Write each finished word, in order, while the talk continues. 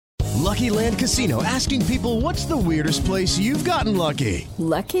Lucky Land Casino, asking people, what's the weirdest place you've gotten lucky?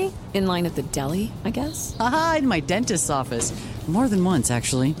 Lucky? In line at the deli, I guess? Aha, in my dentist's office. More than once,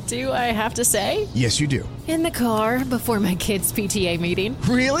 actually. Do I have to say? Yes, you do. In the car before my kids' PTA meeting.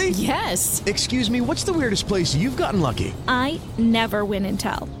 Really? Yes. Excuse me, what's the weirdest place you've gotten lucky? I never win and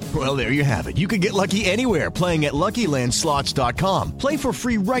tell. Well, there you have it. You can get lucky anywhere, playing at LuckyLandSlots.com. Play for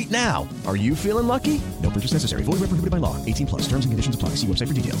free right now. Are you feeling lucky? No purchase necessary. Void where prohibited by law. 18 plus. Terms and conditions apply. See website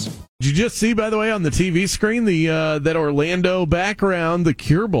for details. Did you just see, by the way, on the TV screen, the that Orlando background, the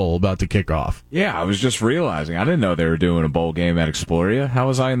Cure Bowl about to kick off? Yeah, I was just realizing. I didn't know they were doing a bowl game at Exploria. How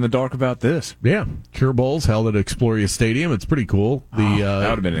was I in the dark about this? Yeah, Cure Bowl's held at Exploria Stadium. It's pretty cool. That would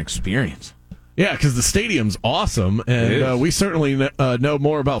have been an experience. Yeah, because the stadium's awesome, and we certainly know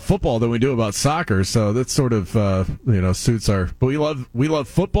more about football than we do about soccer. So that sort of suits our. But we love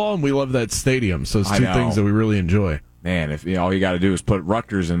football and we love that stadium. So it's two things that we really enjoy. Man, if all you got to do is put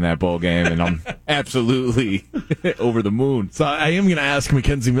Rutgers in that bowl game, and I'm absolutely over the moon. So I am going to ask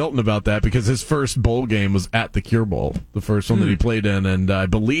Mackenzie Milton about that because his first bowl game was at the Cure Bowl, the first one that he played in, and I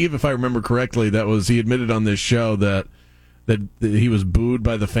believe, if I remember correctly, he admitted on this show that he was booed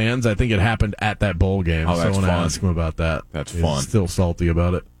by the fans. I think it happened at that bowl game. Oh, that's so I want to fun. ask him about that. That's He's fun. Still salty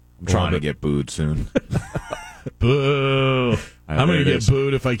about it. I'm trying to get booed soon. Boo. I'm going to get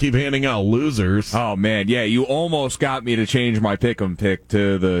booed if I keep handing out losers. Oh, man. Yeah, you almost got me to change my pick'em pick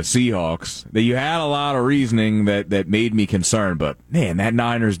to the Seahawks. You had a lot of reasoning that made me concerned, but, man, that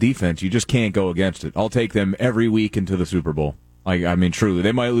Niners defense, you just can't go against it. I'll take them every week into the Super Bowl. Truly.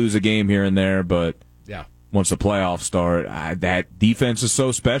 They might lose a game here and there, but yeah, once the playoffs start, that defense is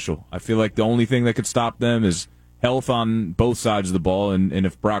so special. I feel like the only thing that could stop them is health on both sides of the ball, and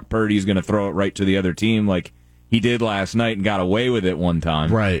if Brock Purdy's going to throw it right to the other team like he did last night and got away with it one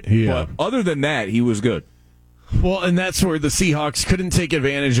time. Right. Yeah. But other than that, he was good. Well, and that's where the Seahawks couldn't take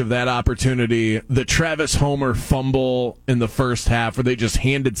advantage of that opportunity. The Travis Homer fumble in the first half where they just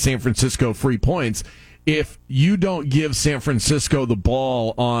handed San Francisco free points. If you don't give San Francisco the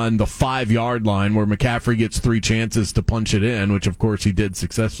ball on the 5-yard line where McCaffrey gets 3 chances to punch it in, which of course he did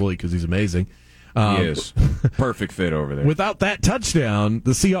successfully because he's amazing. He is. Perfect fit over there. Without that touchdown,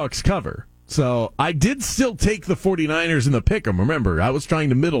 the Seahawks cover. So I did still take the 49ers in the pick'em. Remember, I was trying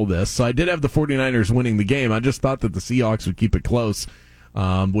to middle this, so I did have the 49ers winning the game. I just thought that the Seahawks would keep it close,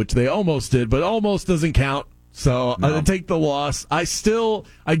 which they almost did, but almost doesn't count. So no. I take the loss. I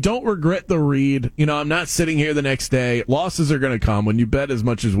don't regret the read. I'm not sitting here the next day. Losses are going to come. When you bet as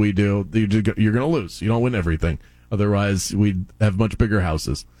much as we do, you're going to lose. You don't win everything. Otherwise, we'd have much bigger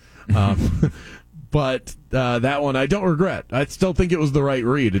houses. But that one I don't regret. I still think it was the right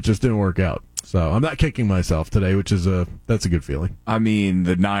read. It just didn't work out. So I'm not kicking myself today, which is that's a good feeling. I mean,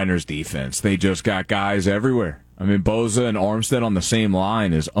 the Niners defense, they just got guys everywhere. I mean, Bosa and Armstead on the same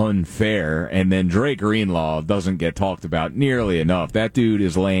line is unfair, and then Drake Greenlaw doesn't get talked about nearly enough. That dude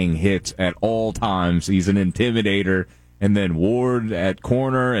is laying hits at all times. He's an intimidator, and then Ward at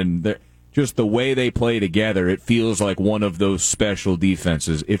corner, and just the way they play together, it feels like one of those special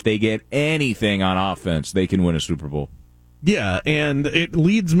defenses. If they get anything on offense, they can win a Super Bowl. Yeah, and it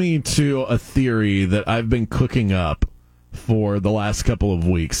leads me to a theory that I've been cooking up for the last couple of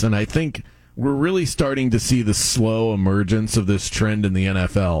weeks, and I think we're really starting to see the slow emergence of this trend in the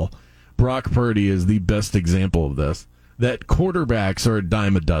NFL. Brock Purdy is the best example of this, that quarterbacks are a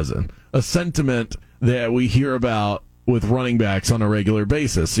dime a dozen, a sentiment that we hear about with running backs on a regular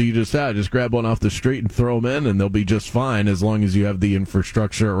basis. So you just grab one off the street and throw them in, and they'll be just fine as long as you have the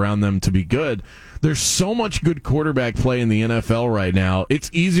infrastructure around them to be good. There's so much good quarterback play in the NFL right now. It's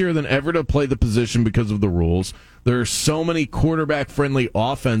easier than ever to play the position because of the rules. There are so many quarterback-friendly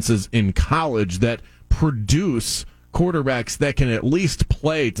offenses in college that produce quarterbacks that can at least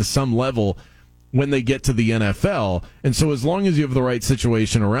play to some level when they get to the NFL. And so as long as you have the right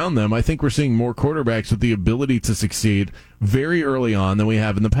situation around them, I think we're seeing more quarterbacks with the ability to succeed very early on than we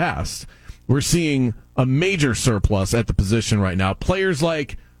have in the past. We're seeing a major surplus at the position right now. Players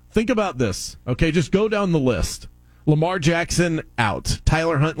like, think about this, okay, just go down the list. Lamar Jackson out.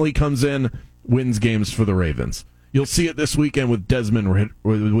 Tyler Huntley comes in, wins games for the Ravens. You'll see it this weekend with Desmond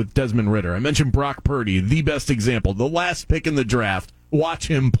Ridder. I mentioned Brock Purdy, the best example, the last pick in the draft. Watch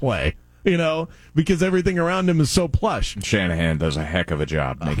him play. Because everything around him is so plush. Shanahan does a heck of a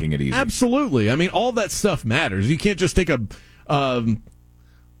job making it easy. Absolutely. I mean, all that stuff matters. You can't just take a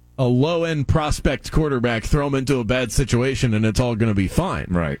low-end prospect quarterback, throw him into a bad situation, and it's all going to be fine.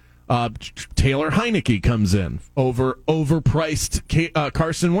 Right. Taylor Heineke comes in over overpriced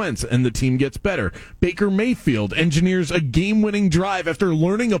Carson Wentz, and the team gets better. Baker Mayfield engineers a game-winning drive after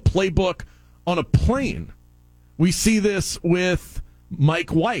learning a playbook on a plane. We see this with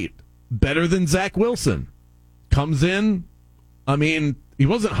Mike White. better than Zach Wilson. Comes in, I mean, he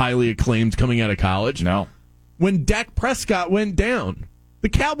wasn't highly acclaimed coming out of college. No. When Dak Prescott went down, the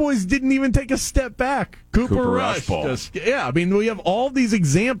Cowboys didn't even take a step back. Cooper Rush. I mean, we have all these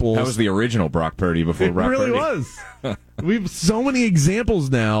examples. That was the original Brock Purdy before Brock Purdy. It really was. We have so many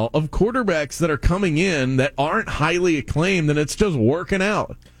examples now of quarterbacks that are coming in that aren't highly acclaimed, and it's just working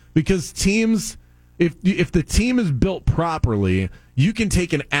out. Because teams, if the team is built properly, you can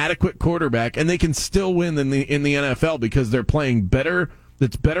take an adequate quarterback, and they can still win in the NFL because they're playing better.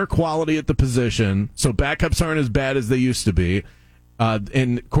 It's better quality at the position, so backups aren't as bad as they used to be.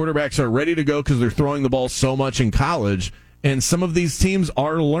 And quarterbacks are ready to go because they're throwing the ball so much in college. And some of these teams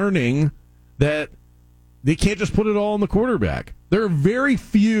are learning that they can't just put it all on the quarterback. There are very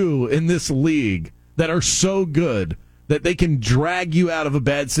few in this league that are so good that they can drag you out of a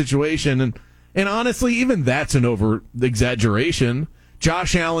bad situation. And honestly, even that's an over-exaggeration.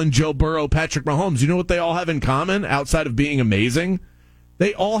 Josh Allen, Joe Burrow, Patrick Mahomes, you know what they all have in common outside of being amazing?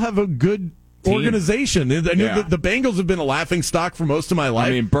 They all have a good organization. I knew the Bengals have been a laughingstock for most of my life.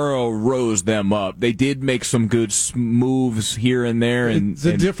 I mean, Burrow rose them up. They did make some good moves here and there. It's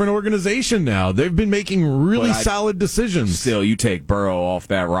a different organization now. They've been making really solid decisions. Still, you take Burrow off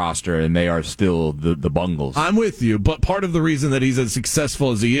that roster, and they are still the Bungles. I'm with you, but part of the reason that he's as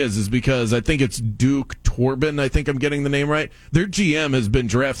successful as he is because I think it's Duke Torben. I think I'm getting the name right. Their GM has been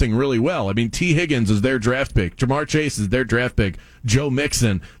drafting really well. I mean, T. Higgins is their draft pick. Jamar Chase is their draft pick. Joe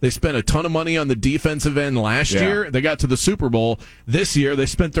Mixon. They spent a ton of money on the defensive end last year. They got to the Super Bowl. This year, they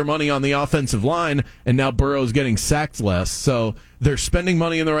spent their money on the offensive line, and now Burrow's getting sacked less. So they're spending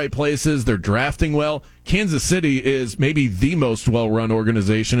money in the right places. They're drafting well. Kansas City is maybe the most well-run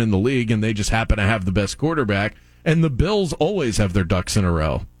organization in the league, and they just happen to have the best quarterback. And the Bills always have their ducks in a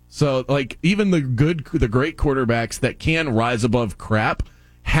row. So, like, even the great quarterbacks that can rise above crap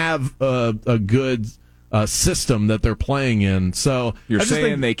have a good system that they're playing in. So you're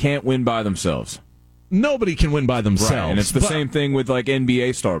saying they can't win by themselves. Nobody can win by themselves. Right, and it's the same thing with like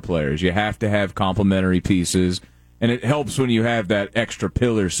NBA star players. You have to have complementary pieces, and it helps when you have that extra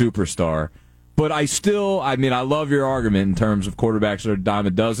pillar superstar. But I love your argument in terms of quarterbacks that are a dime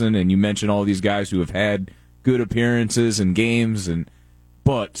a dozen, and you mentioned all these guys who have had good appearances and games,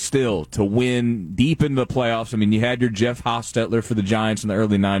 but still, to win deep into the playoffs, I mean, you had your Jeff Hostetler for the Giants in the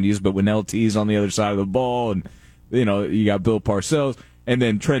early 90s, but when LT's on the other side of the ball, and, you got Bill Parcells, and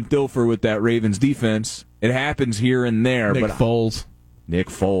then Trent Dilfer with that Ravens defense, it happens here and there. Nick Foles.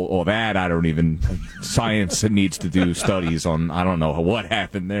 Oh, that I don't even... Science needs to do studies on, I don't know what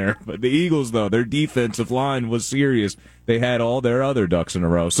happened there. But the Eagles, though, their defensive line was serious. They had all their other ducks in a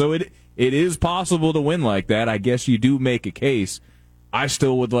row. So it is possible to win like that. I guess you do make a case. I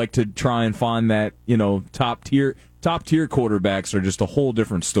still would like to try and find that, top tier quarterbacks are just a whole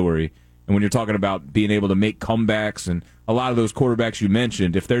different story. And when you're talking about being able to make comebacks, and a lot of those quarterbacks you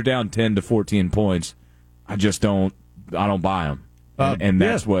mentioned, if they're down 10 to 14 points, I don't buy them. And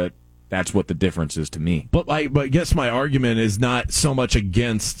that's what the difference is to me. But I guess my argument is not so much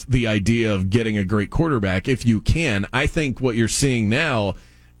against the idea of getting a great quarterback if you can. I think what you're seeing now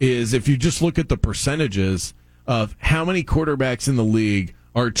is if you just look at the percentages of how many quarterbacks in the league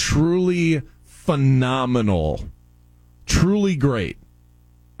are truly phenomenal, truly great.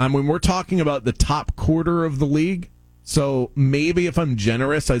 I mean, we're talking about the top quarter of the league. So maybe if I'm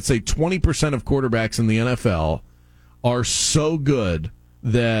generous, I'd say 20% of quarterbacks in the NFL are so good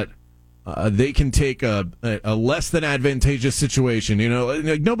that they can take a less than advantageous situation.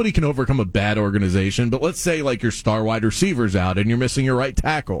 Like nobody can overcome a bad organization, but let's say like your star wide receiver's out and you're missing your right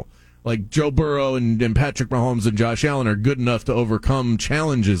tackle. Like Joe Burrow and Patrick Mahomes and Josh Allen are good enough to overcome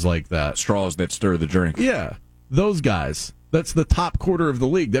challenges like that. Straws that stir the drink. Yeah, those guys. That's the top quarter of the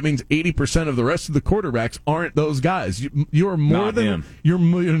league. That means 80% of the rest of the quarterbacks aren't those guys. You're more not than him. You're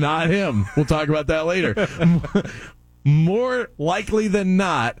not him. We'll talk about that later. More likely than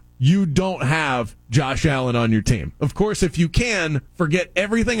not, you don't have Josh Allen on your team. Of course, if you can, forget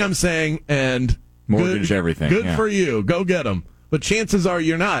everything I'm saying and mortgage everything. Good for you. Go get him. But chances are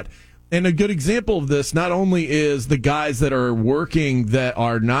you're not. And a good example of this not only is the guys that are working that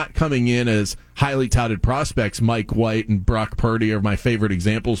are not coming in as highly touted prospects. Mike White and Brock Purdy are my favorite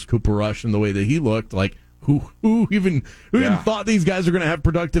examples. Cooper Rush and the way that he looked. Like, who even thought these guys are going to have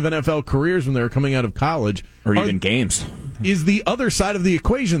productive NFL careers when they were coming out of college? Or even games. Is the other side of the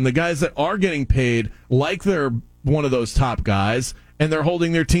equation. The guys that are getting paid like they're one of those top guys, and they're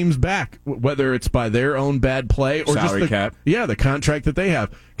holding their teams back, whether it's by their own bad play or salary just cap. The contract that they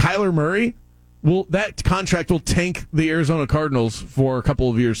have. Kyler Murray, Well, that contract will tank the Arizona Cardinals for a couple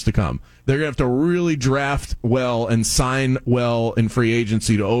of years to come. They're going to have to really draft well and sign well in free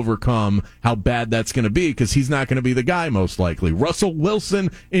agency to overcome how bad that's going to be, because he's not going to be the guy most likely. Russell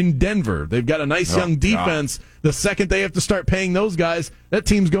Wilson in Denver. They've got a nice young defense. God. The second they have to start paying those guys, that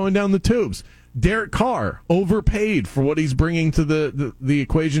team's going down the tubes. Derek Carr, overpaid for what he's bringing to the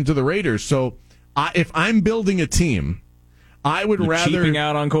equation to the Raiders. So if I'm building a team, I would rather cheaping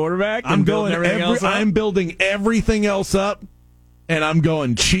out on quarterback. I'm building everything else up, and I'm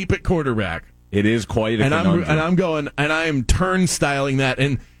going cheap at quarterback. It is quite a conundrum. I am turnstiling that.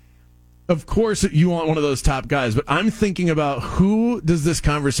 And of course, you want one of those top guys, but I'm thinking about who does this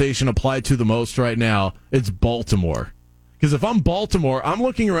conversation apply to the most right now? It's Baltimore. Because if I'm Baltimore, I'm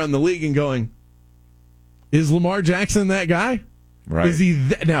looking around the league and going, is Lamar Jackson that guy? Right. Is he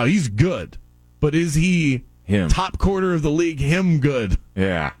now he's good, but is he top quarter of the league, him good?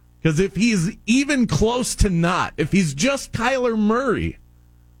 Yeah. Because if he's even close to not, if he's just Kyler Murray,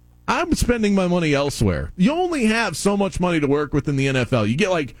 I'm spending my money elsewhere. You only have so much money to work with in the NFL. You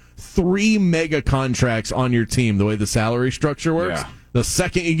get like 3 mega contracts on your team, the way the salary structure works. Yeah. The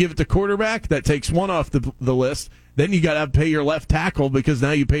second you give it to quarterback, that takes one off the list. Then you got to pay your left tackle because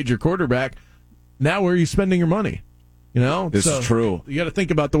now you paid your quarterback. Now where are you spending your money? You know, this is true. You got to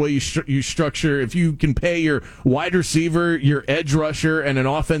think about the way you structure. If you can pay your wide receiver, your edge rusher, and an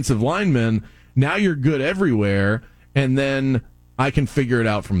offensive lineman, now you're good everywhere, and then I can figure it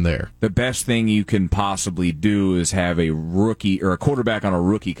out from there. The best thing you can possibly do is have a rookie or a quarterback on a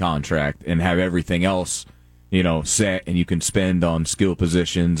rookie contract and have everything else, set, and you can spend on skill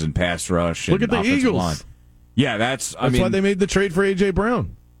positions and pass rush. Look and at the Eagles. Line. Yeah, that's why they made the trade for A.J.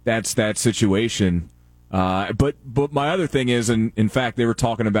 Brown. That's that situation. But my other thing is, and in fact, they were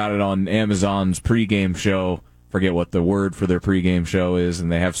talking about it on Amazon's pregame show. Forget what the word for their pregame show is,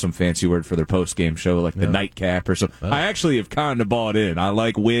 and they have some fancy word for their postgame show, like the nightcap or something. I actually have kind of bought in. I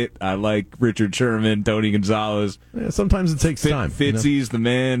like Witt. I like Richard Sherman, Tony Gonzalez. Yeah, sometimes it takes time. Fitzy's the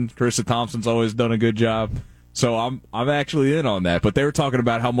man. Carissa Thompson's always done a good job. So I'm actually in on that. But they were talking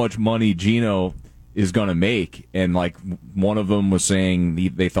about how much money Geno is going to make, and like one of them was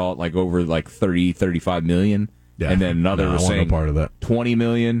saying they thought like over like 35 million, and then another was saying part of that 20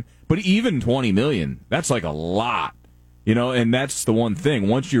 million. But even 20 million, that's like a lot, and that's the one thing.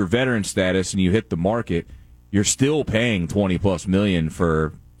 Once you're veteran status and you hit the market, you're still paying 20 plus million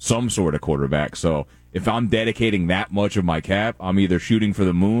for some sort of quarterback. So if I'm dedicating that much of my cap, I'm either shooting for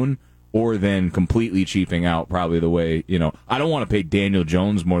the moon or then completely cheaping out, probably the way, I don't want to pay Daniel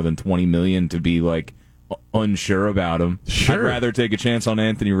Jones more than $20 million to be like unsure about him. Sure. I'd rather take a chance on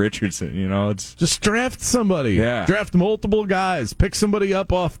Anthony Richardson. It's just draft somebody. Yeah. Draft multiple guys. Pick somebody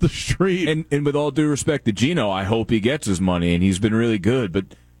up off the street. And with all due respect to Geno, I hope he gets his money, and he's been really good. But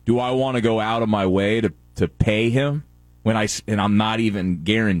do I want to go out of my way to pay him when I'm not even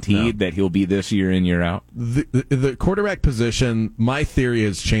guaranteed that he'll be this year in, year out? The quarterback position, my theory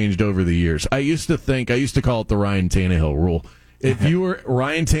has changed over the years. I used to call it the Ryan Tannehill rule. If you were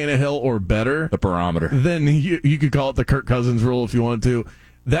Ryan Tannehill or better, the barometer, then you could call it the Kirk Cousins rule if you wanted to.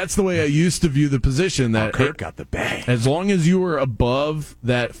 That's the way I used to view the position. That Kirk got the bag. As long as you were above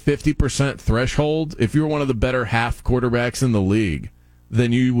that 50% threshold, if you were one of the better half quarterbacks in the league,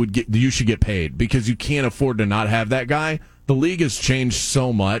 then you should get paid, because you can't afford to not have that guy. The league has changed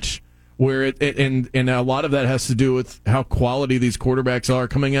so much, where and a lot of that has to do with how quality these quarterbacks are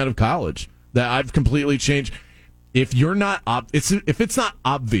coming out of college. That I've completely changed. If you're not, if it's not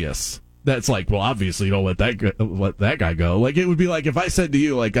obvious, that's like, well, obviously you don't let that guy go. Like, it would be like if I said to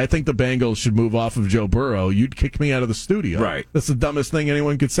you, like, I think the Bengals should move off of Joe Burrow, you'd kick me out of the studio. Right. That's the dumbest thing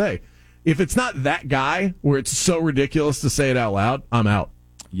anyone could say. If it's not that guy, where it's so ridiculous to say it out loud, I'm out.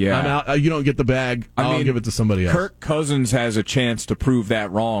 Yeah. I'm out. You don't get the bag. I'll give it to somebody else. Kirk Cousins has a chance to prove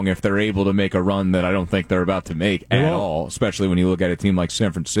that wrong if they're able to make a run that I don't think they're about to make at all, especially when you look at a team like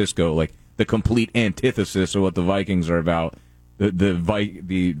San Francisco, like the complete antithesis of what the Vikings are about.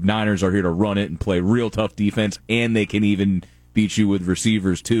 The Niners are here to run it and play real tough defense, and they can even beat you with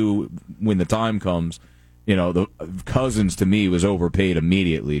receivers too when the time comes. The Cousins to me was overpaid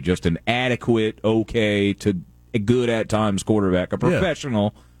immediately. Just an adequate, okay to a good at times quarterback, a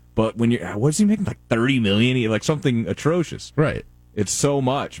professional. Yeah. But when what's he making, like $30 million? Like something atrocious, right? It's so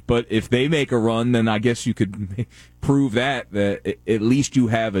much. But if they make a run, then I guess you could prove that at least you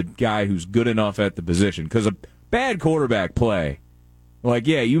have a guy who's good enough at the position. Because a bad quarterback play, like,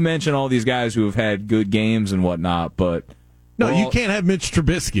 yeah, you mentioned all these guys who have had good games and whatnot, but no, you can't have Mitch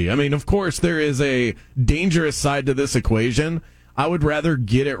Trubisky. I mean, of course, there is a dangerous side to this equation. I would rather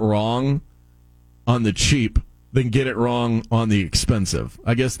get it wrong on the cheap than get it wrong on the expensive.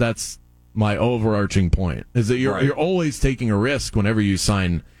 I guess that's my overarching point, is that you're always taking a risk whenever you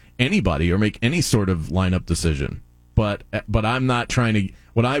sign anybody or make any sort of lineup decision. But I'm not trying to.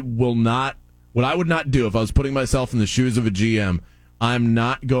 What I would not do if I was putting myself in the shoes of a GM, I'm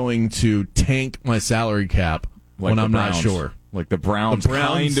not going to tank my salary cap when I'm not sure. Like the Browns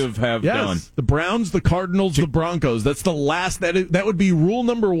kind of have done. The Browns, the Cardinals, the Broncos. That's the last. That would be rule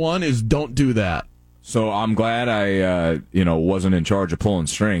number one, is don't do that. So I'm glad I wasn't in charge of pulling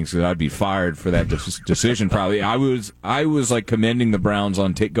strings, because I'd be fired for that decision probably. I was like commending the Browns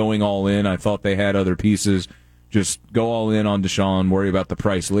on going all in. I thought they had other pieces. Just go all in on Deshaun, worry about the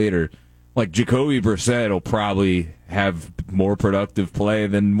price later. Like Jacoby Brissett will probably have more productive play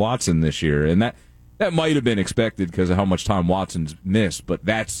than Watson this year, and that might have been expected because of how much time Watson's missed, but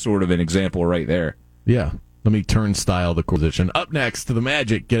that's sort of an example right there. Yeah. Let me turnstile the position. Up next, the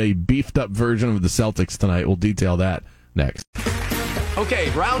Magic get a beefed-up version of the Celtics tonight. We'll detail that next.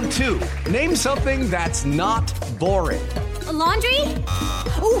 Okay, round two. Name something that's not boring. A laundry?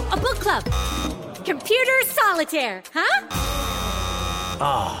 Ooh, a book club. Computer solitaire, huh?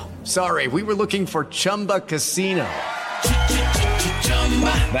 Ah, sorry, we were looking for Chumba Casino.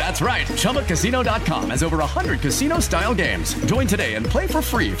 That's right, ChumbaCasino.com has over 100 casino-style games. Join today and play for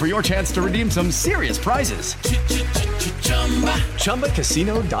free for your chance to redeem some serious prizes.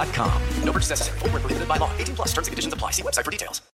 ChumbaCasino.com. No purchase necessary. Void where prohibited by law. 18+ terms and conditions apply. See website for details.